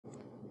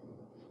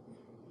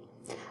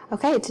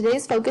Okay,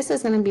 today's focus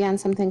is going to be on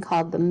something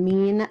called the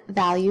mean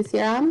value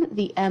theorem,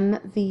 the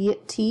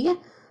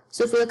MVT.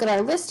 So if we look at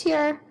our list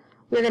here,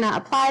 we're going to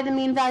apply the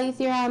mean value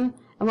theorem,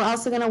 and we're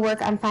also going to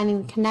work on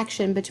finding the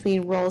connection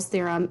between Rolle's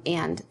theorem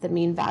and the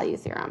mean value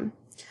theorem.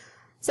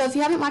 So if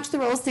you haven't watched the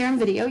Rolle's theorem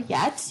video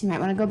yet, you might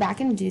want to go back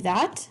and do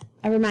that.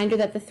 A reminder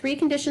that the three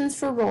conditions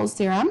for Rolle's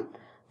theorem,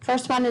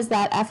 first one is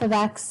that f of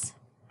x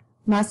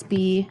must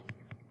be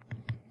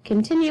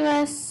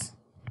continuous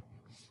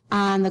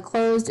on the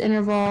closed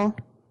interval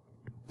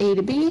a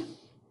to b,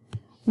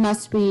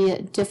 must be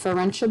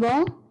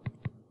differentiable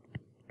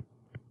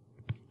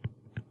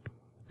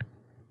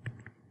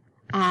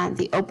on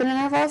the open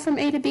interval from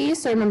a to b.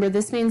 So remember,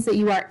 this means that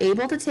you are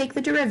able to take the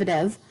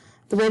derivative.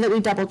 The way that we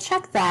double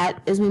check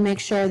that is we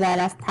make sure that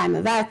f prime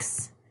of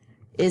x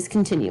is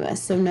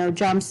continuous. So no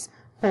jumps,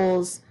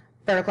 holes,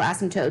 vertical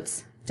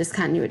asymptotes,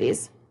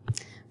 discontinuities.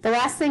 The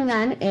last thing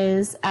then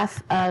is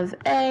f of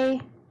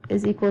a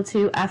is equal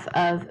to f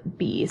of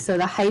b. So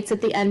the heights at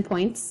the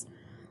endpoints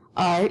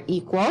are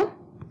equal.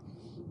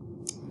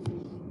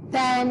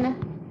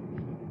 Then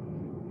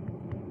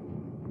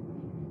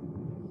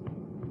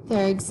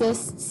there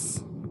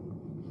exists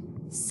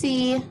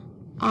c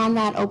on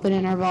that open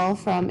interval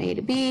from a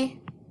to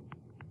b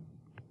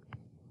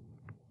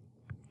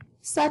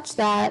such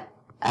that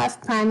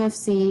f prime of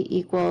c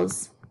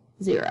equals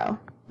 0,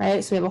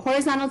 right? So we have a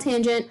horizontal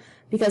tangent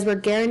because we're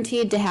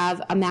guaranteed to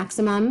have a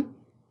maximum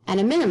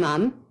and a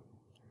minimum.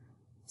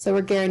 So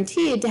we're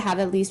guaranteed to have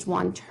at least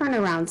one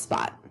turnaround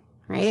spot,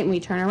 right? And we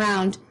turn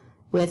around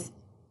with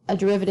a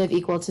derivative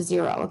equal to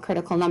 0, a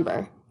critical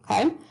number,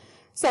 okay?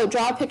 So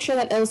draw a picture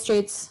that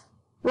illustrates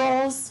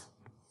Rolle's.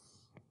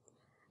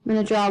 I'm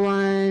going to draw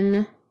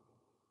one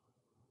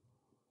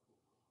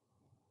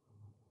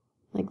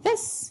like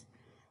this.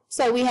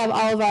 So we have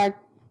all of our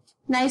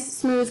nice,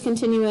 smooth,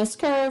 continuous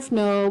curve,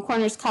 no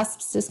corners,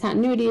 cusps,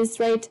 discontinuities,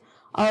 right?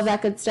 All of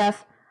that good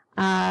stuff.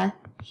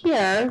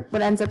 Here,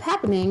 what ends up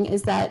happening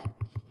is that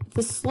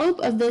the slope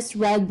of this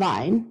red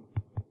line,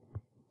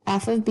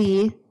 f of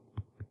b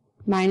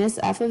minus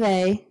f of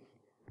a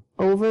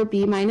over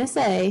b minus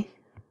a,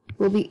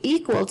 will be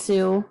equal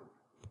to,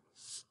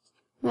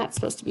 that's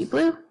supposed to be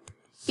blue,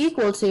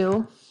 equal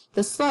to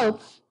the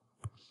slope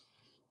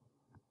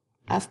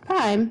f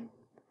prime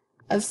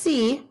of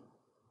c,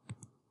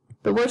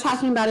 but we're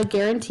talking about a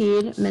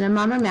guaranteed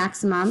minimum or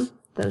maximum.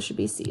 Those should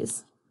be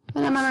c's.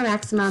 Minimum or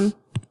maximum.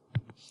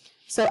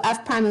 So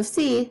f prime of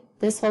c,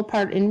 this whole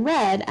part in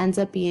red, ends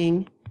up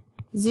being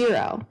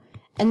 0.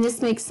 And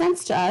this makes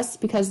sense to us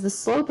because the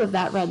slope of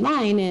that red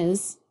line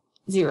is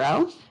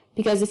 0.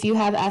 Because if you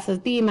have f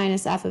of b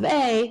minus f of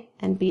a,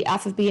 and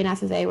f of b and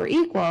f of a were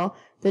equal,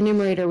 the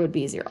numerator would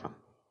be 0. All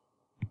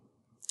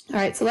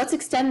right, so let's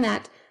extend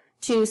that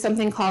to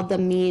something called the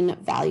mean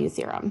value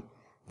theorem.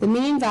 The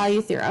mean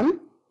value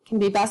theorem can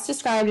be best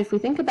described if we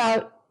think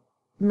about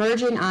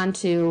merging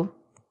onto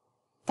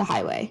the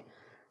highway.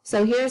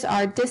 So here's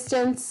our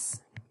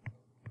distance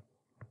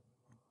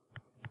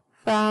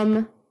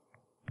from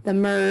the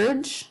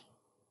merge.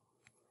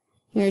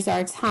 Here's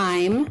our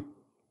time.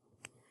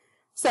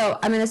 So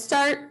I'm going to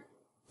start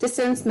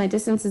distance. My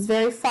distance is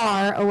very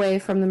far away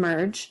from the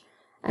merge.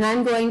 And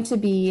I'm going to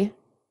be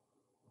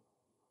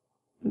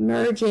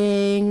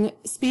merging,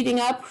 speeding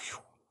up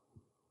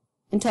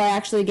until I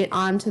actually get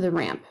onto the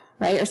ramp,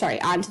 right? Or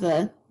sorry, onto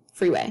the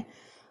freeway.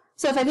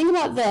 So if I think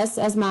about this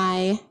as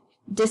my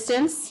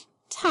distance,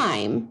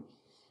 time,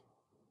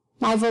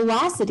 my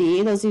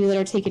velocity, those of you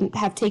that are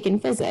have taken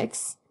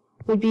physics,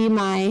 would be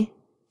my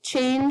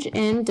change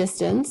in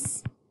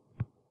distance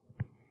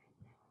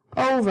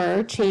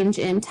over change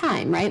in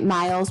time, right?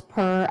 Miles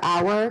per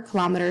hour,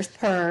 kilometers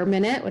per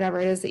minute, whatever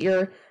it is that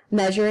you're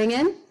measuring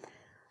in.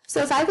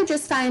 So if I could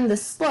just find the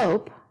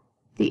slope,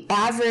 the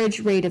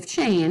average rate of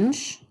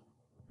change,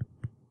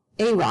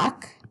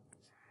 AROC,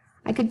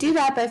 I could do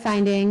that by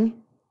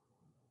finding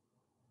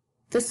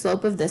the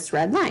slope of this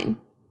red line,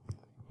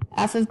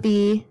 f of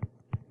b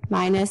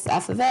minus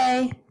f of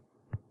a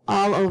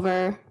all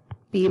over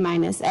b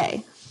minus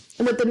a.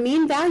 And what the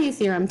mean value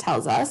theorem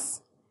tells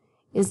us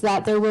is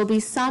that there will be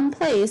some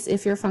place,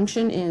 if your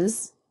function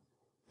is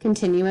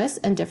continuous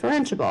and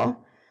differentiable,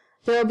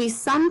 there will be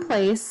some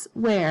place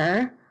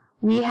where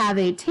we have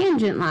a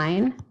tangent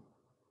line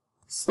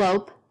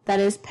slope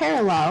that is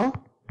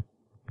parallel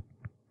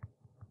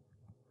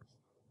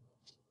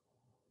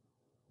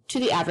to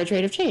the average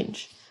rate of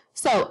change.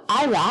 So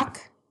IROC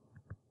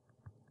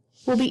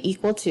will be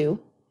equal to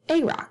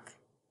AROC.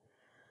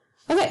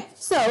 Okay,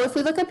 so if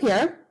we look up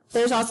here,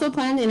 there's also a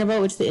point on the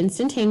interval which is the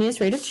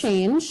instantaneous rate of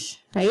change,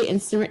 right?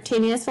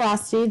 Instantaneous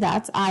velocity,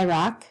 that's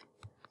IROC,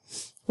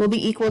 will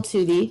be equal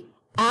to the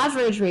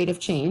average rate of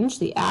change,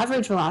 the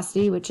average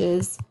velocity, which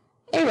is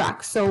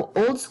AROC. So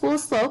old school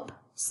slope,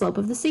 slope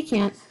of the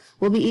secant,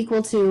 will be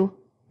equal to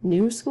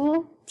new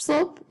school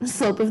slope,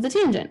 slope of the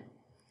tangent.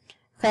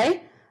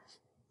 Okay?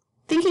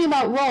 Thinking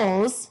about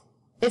Rolle's,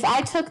 if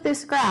I took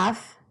this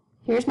graph,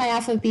 here's my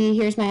f of b,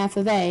 here's my f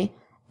of a,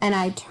 and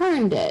I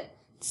turned it.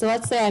 So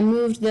let's say I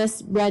moved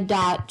this red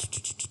dot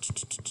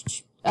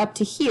up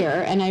to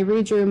here and I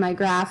redrew my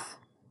graph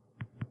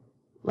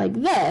like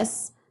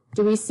this,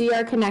 do we see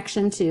our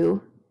connection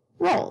to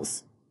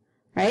roles,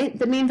 right?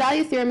 The mean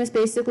value theorem is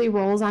basically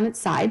roles on its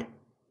side.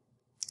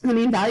 The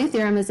mean value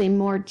theorem is a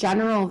more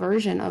general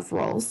version of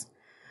roles.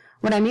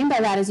 What I mean by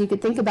that is you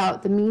could think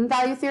about the mean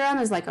value theorem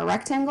as like a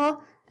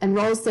rectangle and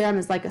Rolle's theorem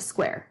is like a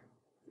square.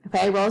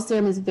 Okay, Rolle's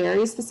theorem is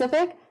very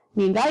specific.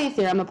 Mean value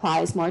theorem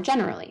applies more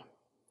generally.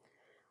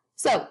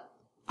 So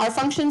our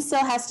function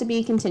still has to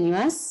be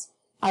continuous.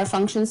 Our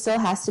function still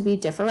has to be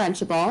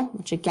differentiable,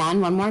 which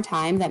again, one more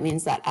time, that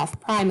means that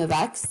f prime of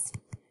x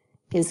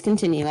is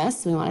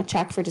continuous. We want to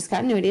check for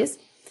discontinuities.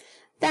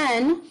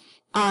 Then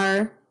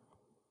our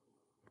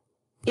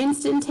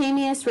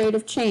instantaneous rate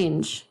of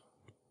change,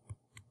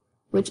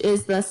 which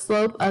is the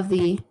slope of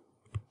the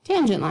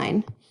tangent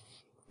line,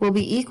 will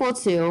be equal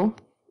to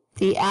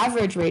the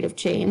average rate of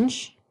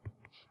change,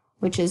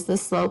 which is the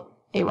slope,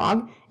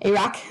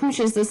 AROC, which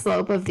is the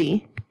slope of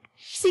the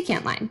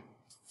secant line.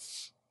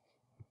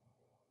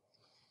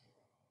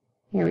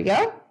 Here we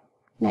go.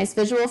 Nice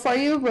visual for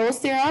you. Rolle's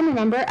theorem,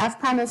 remember, f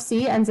prime of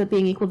c ends up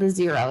being equal to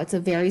 0. It's a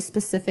very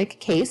specific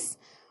case,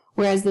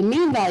 whereas the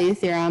mean value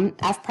theorem,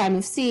 f prime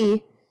of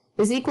c,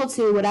 is equal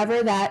to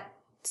whatever that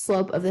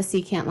slope of the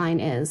secant line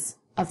is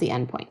of the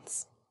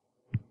endpoints.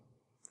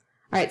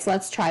 All right, so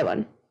let's try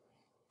one.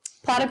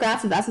 Plot a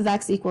graph of f of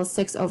x equals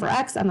 6 over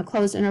x on the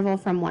closed interval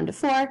from 1 to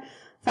 4.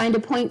 Find a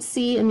point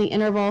C in the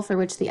interval for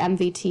which the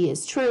MVT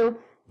is true.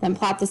 Then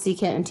plot the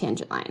secant and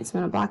tangent lines.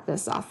 I'm going to block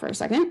this off for a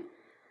second.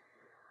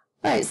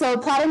 All right, so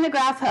plotting the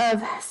graph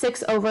of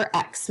 6 over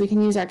x. We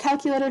can use our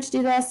calculator to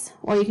do this,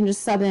 or you can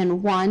just sub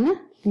in 1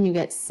 and you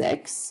get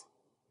 6.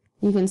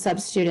 You can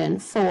substitute in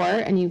 4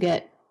 and you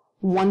get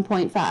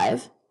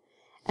 1.5.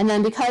 And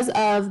then because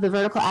of the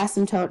vertical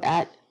asymptote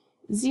at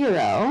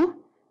 0,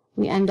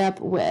 we end up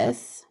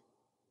with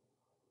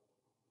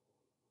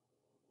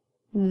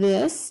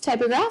this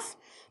type of graph.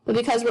 But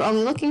because we're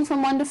only looking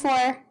from 1 to 4,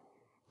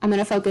 I'm going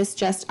to focus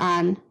just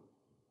on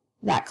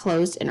that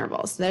closed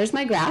interval. So there's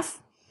my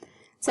graph.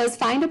 It says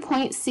find a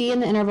point C in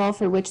the interval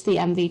for which the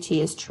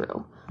MVT is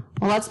true.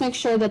 Well, let's make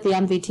sure that the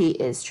MVT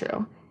is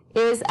true.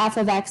 Is f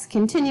of x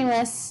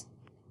continuous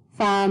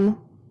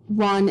from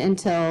 1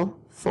 until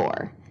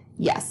 4?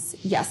 Yes.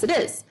 Yes, it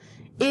is.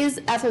 Is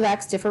f of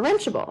x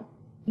differentiable?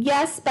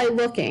 Yes, by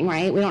looking,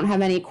 right? We don't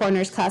have any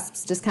corners,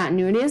 cusps,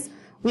 discontinuities.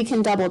 We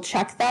can double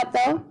check that,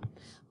 though,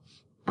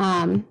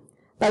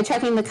 by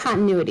checking the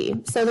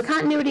continuity. So the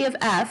continuity of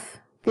f,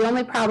 the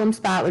only problem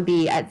spot would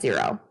be at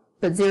 0.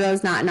 But 0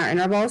 is not in our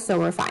interval, so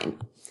we're fine.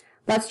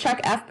 Let's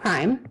check f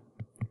prime.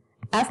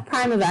 F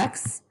prime of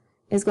x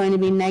is going to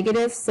be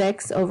negative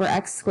 6 over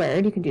x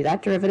squared. You can do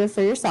that derivative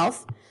for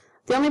yourself.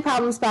 The only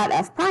problem spot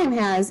f prime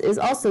has is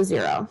also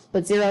 0,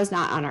 but 0 is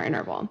not on our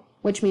interval,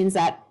 which means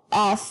that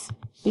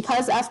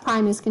because f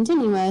prime is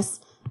continuous,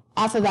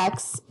 f of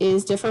x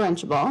is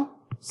differentiable,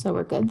 so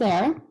we're good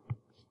there.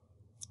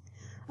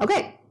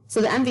 Okay,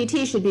 so the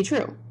MVT should be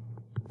true,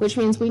 which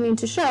means we need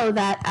to show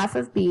that f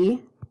of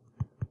b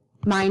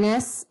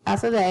minus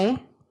f of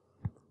a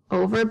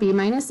over b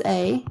minus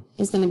a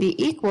is going to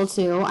be equal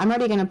to, I'm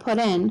already going to put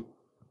in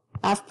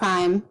f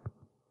prime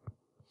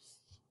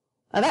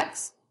of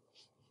x.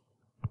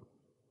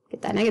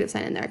 Get that negative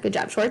sign in there. Good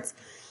job, Schwartz.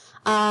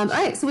 All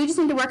right, so we just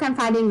need to work on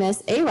finding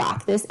this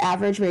AROC, this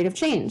average rate of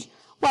change.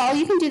 Well,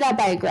 you can do that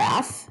by a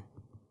graph,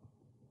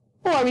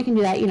 or we can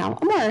do that,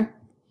 a more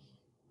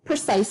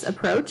precise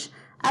approach.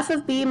 F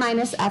of b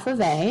minus f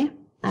of a.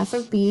 F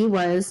of b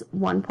was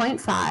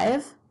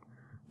 1.5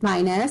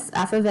 minus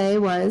f of a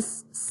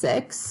was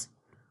 6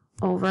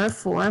 over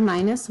 4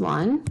 minus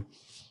 1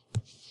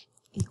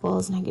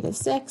 equals negative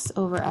 6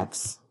 over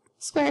x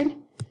squared.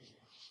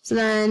 So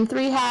then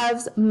 3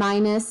 halves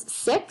minus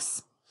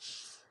 6.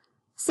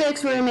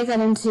 6, we're going to make that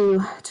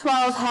into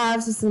 12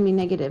 halves. This is going to be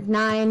negative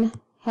 9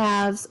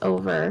 halves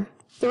over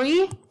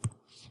 3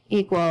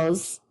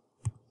 equals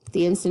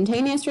the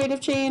instantaneous rate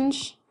of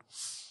change.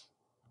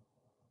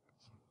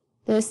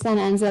 This then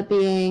ends up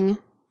being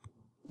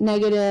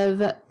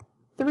negative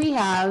 3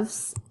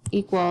 halves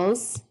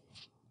equals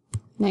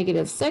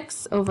negative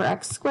 6 over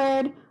x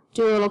squared.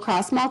 Do a little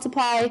cross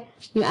multiply.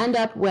 You end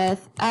up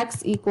with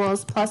x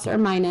equals plus or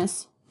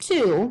minus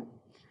 2.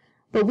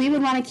 But we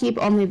would want to keep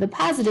only the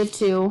positive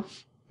 2.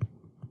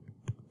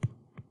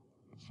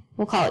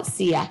 We'll call it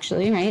c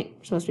actually, right?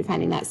 We're supposed to be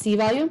finding that c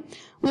value.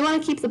 We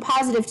want to keep the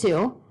positive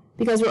 2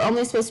 because we're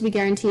only supposed to be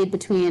guaranteed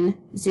between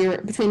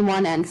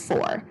 1 and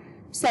 4.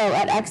 So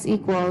at x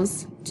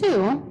equals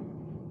 2,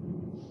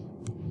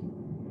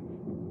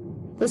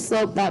 the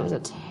slope, that was a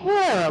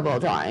terrible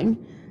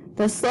drawing.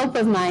 The slope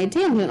of my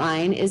tangent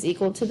line is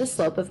equal to the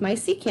slope of my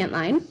secant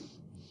line,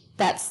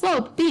 that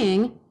slope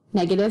being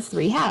negative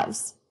 3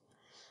 halves.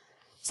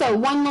 So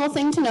one little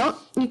thing to note,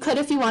 you could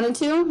if you wanted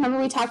to. Remember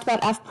we talked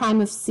about f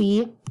prime of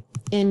c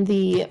in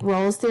the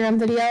Rolle's theorem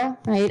video,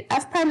 right?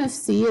 F prime of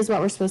c is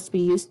what we're supposed to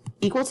be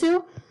equal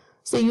to.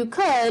 So you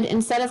could,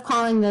 instead of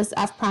calling this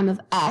f prime of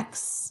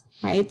x,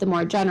 right, the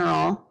more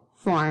general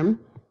form,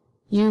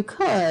 you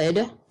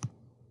could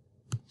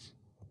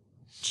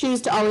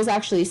choose to always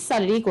actually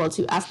set it equal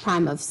to f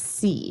prime of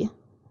c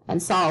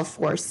and solve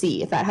for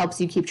c, if that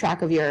helps you keep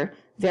track of your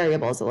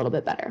variables a little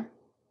bit better.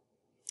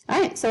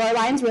 All right, so our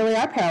lines really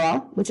are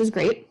parallel, which is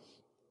great.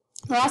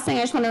 The last thing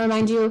I just want to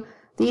remind you,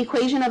 the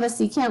equation of a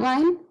secant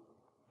line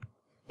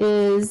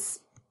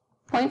is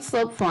point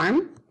slope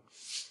form.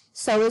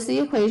 So is the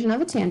equation of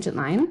a tangent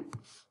line.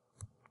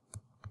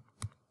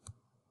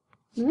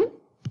 I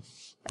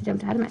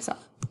jumped ahead of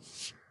myself.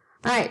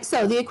 All right,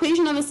 so the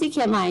equation of a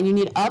secant line, you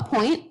need a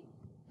point.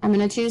 I'm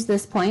going to choose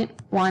this point,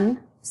 1,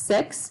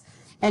 6,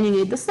 and you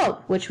need the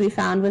slope, which we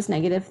found was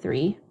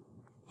 -3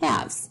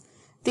 halves.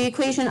 The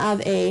equation of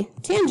a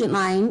tangent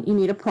line, you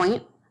need a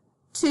point,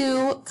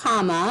 2,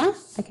 comma,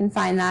 I can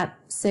find that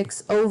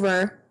 6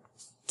 over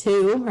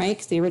 2, right,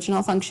 because the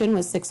original function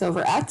was 6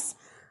 over x.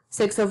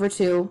 6 over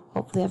 2,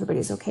 hopefully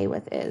everybody's okay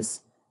with,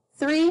 is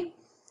 3.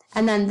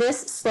 And then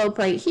this slope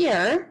right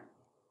here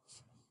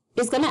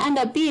is going to end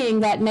up being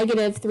that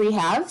 -3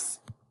 halves.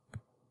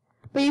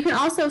 But you can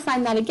also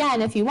find that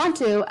again if you want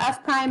to.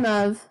 F prime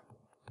of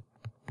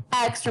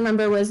x,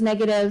 remember, was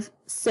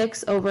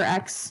 -6 over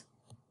x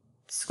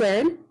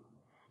squared.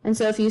 And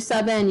so if you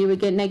sub in, you would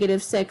get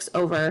 -6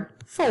 over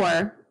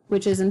 4,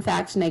 which is in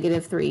fact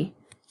 -3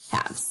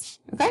 halves.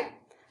 Okay?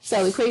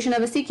 So equation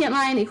of a secant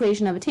line,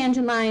 equation of a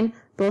tangent line,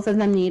 both of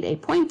them need a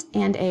point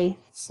and a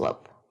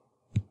slope.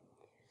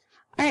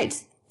 All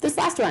right, this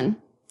last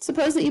one.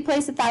 Suppose that you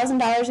place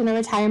 $1,000 in a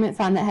retirement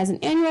fund that has an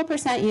annual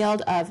percent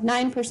yield of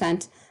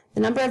 9%. The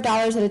number of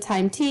dollars at a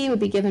time t would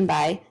be given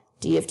by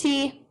d of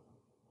t.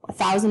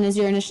 1,000 is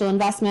your initial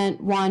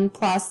investment, 1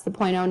 plus the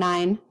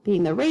 0.09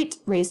 being the rate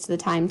raised to the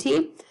time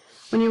t.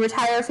 When you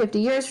retire 50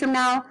 years from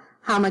now,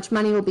 how much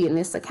money will be in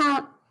this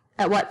account?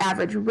 At what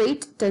average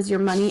rate does your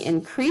money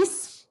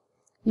increase?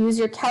 Use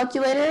your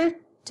calculator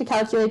to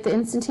calculate the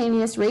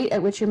instantaneous rate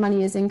at which your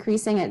money is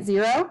increasing at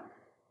 0.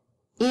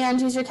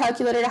 And use your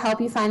calculator to help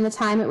you find the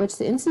time at which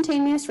the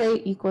instantaneous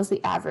rate equals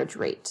the average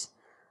rate.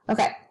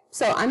 Okay,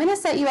 so I'm going to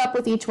set you up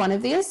with each one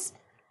of these.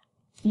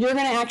 You're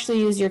going to actually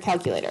use your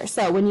calculator.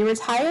 So when you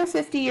retire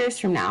 50 years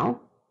from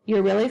now,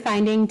 you're really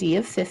finding d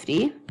of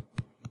 50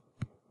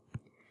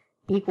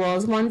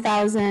 equals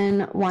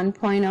 1,000,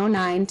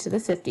 1.09 to the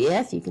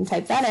 50th. You can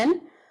type that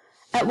in.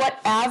 At what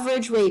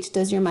average rate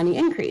does your money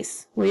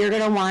increase? Well, you're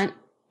going to want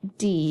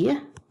d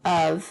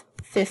of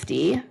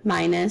 50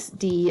 minus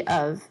d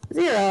of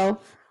 0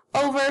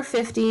 over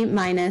 50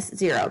 minus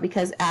 0,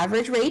 because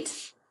average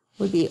rate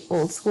would be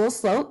old school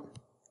slope.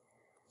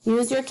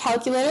 Use your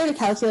calculator to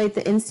calculate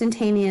the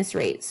instantaneous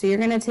rate. So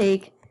you're going to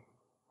take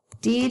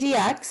d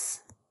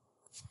dx.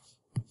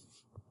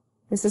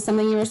 This is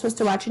something you were supposed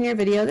to watch in your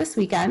video this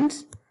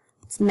weekend.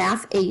 It's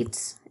Math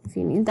 8, if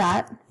you need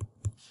that.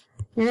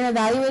 You're going to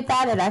evaluate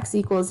that at x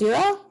equals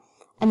 0,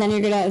 and then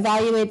you're going to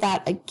evaluate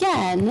that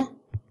again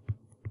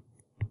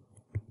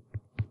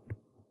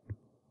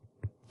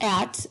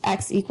at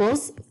x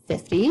equals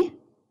 50.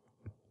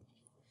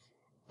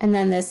 And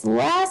then this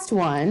last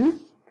one,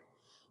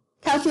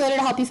 calculator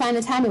to help you find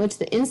the time at which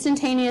the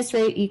instantaneous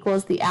rate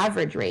equals the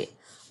average rate.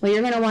 Well,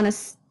 you're going to want to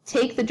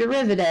take the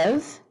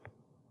derivative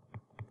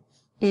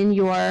in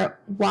your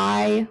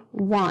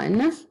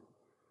y1,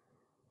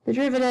 the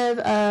derivative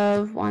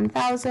of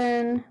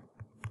 1,000,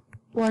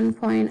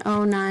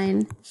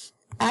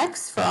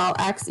 1.09x for all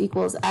x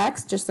equals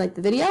x, just like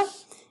the video.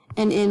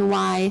 And in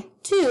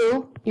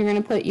y2, you're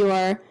going to put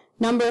your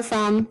number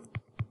from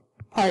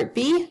part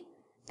B,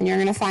 and you're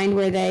going to find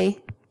where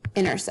they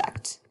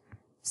intersect.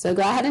 So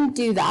go ahead and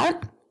do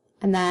that,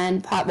 and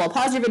then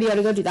pause your video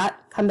to go do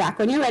that. Come back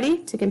when you're ready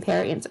to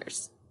compare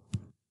answers.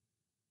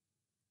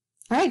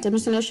 All right, I'm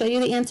just going to show you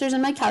the answers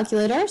in my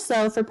calculator.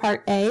 So for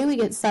part A, we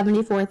get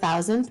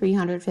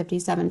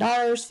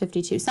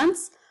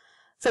 $74,357.52.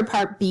 For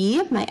part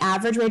B, my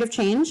average rate of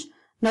change,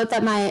 note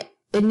that my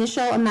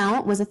initial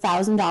amount was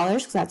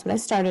 $1,000 because that's what I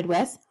started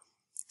with.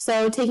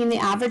 So taking the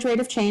average rate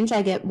of change,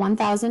 I get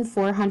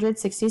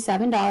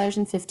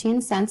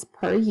 $1,467.15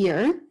 per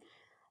year.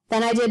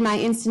 Then I did my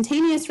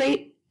instantaneous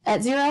rate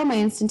at 0, my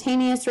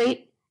instantaneous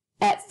rate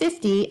at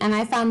 50, and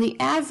I found the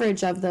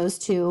average of those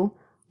two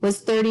was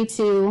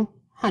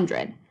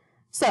 3,200.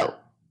 So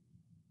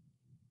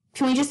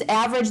can we just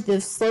average the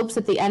slopes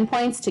at the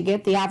endpoints to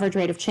get the average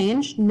rate of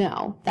change?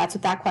 No, that's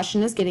what that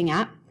question is getting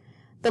at.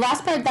 The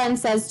last part then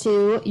says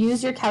to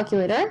use your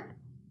calculator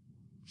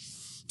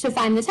to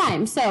find the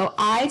time. So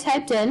I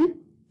typed in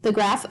the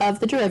graph of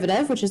the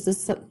derivative, which is the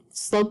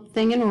slope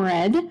thing in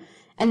red,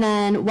 and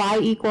then y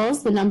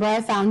equals the number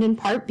I found in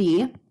part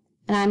B,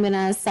 and I'm going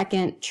to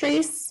second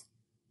trace,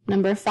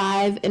 number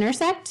 5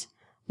 intersect.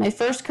 My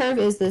first curve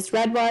is this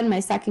red one, my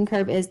second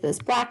curve is this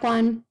black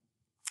one.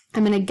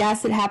 I'm going to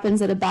guess it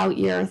happens at about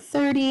year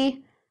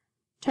 30.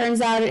 Turns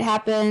out it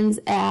happens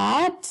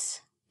at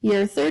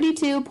year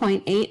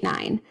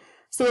 32.89.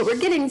 So what we're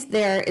getting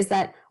there is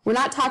that we're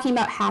not talking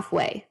about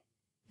halfway.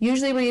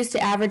 Usually we're used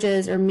to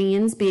averages or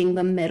means being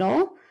the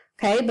middle,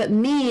 okay? But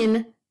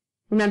mean,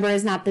 remember,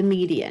 is not the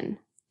median.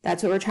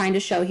 That's what we're trying to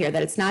show here,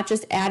 that it's not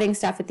just adding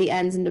stuff at the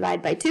ends and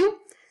divide by 2.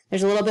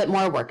 There's a little bit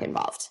more work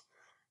involved.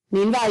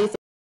 Mean value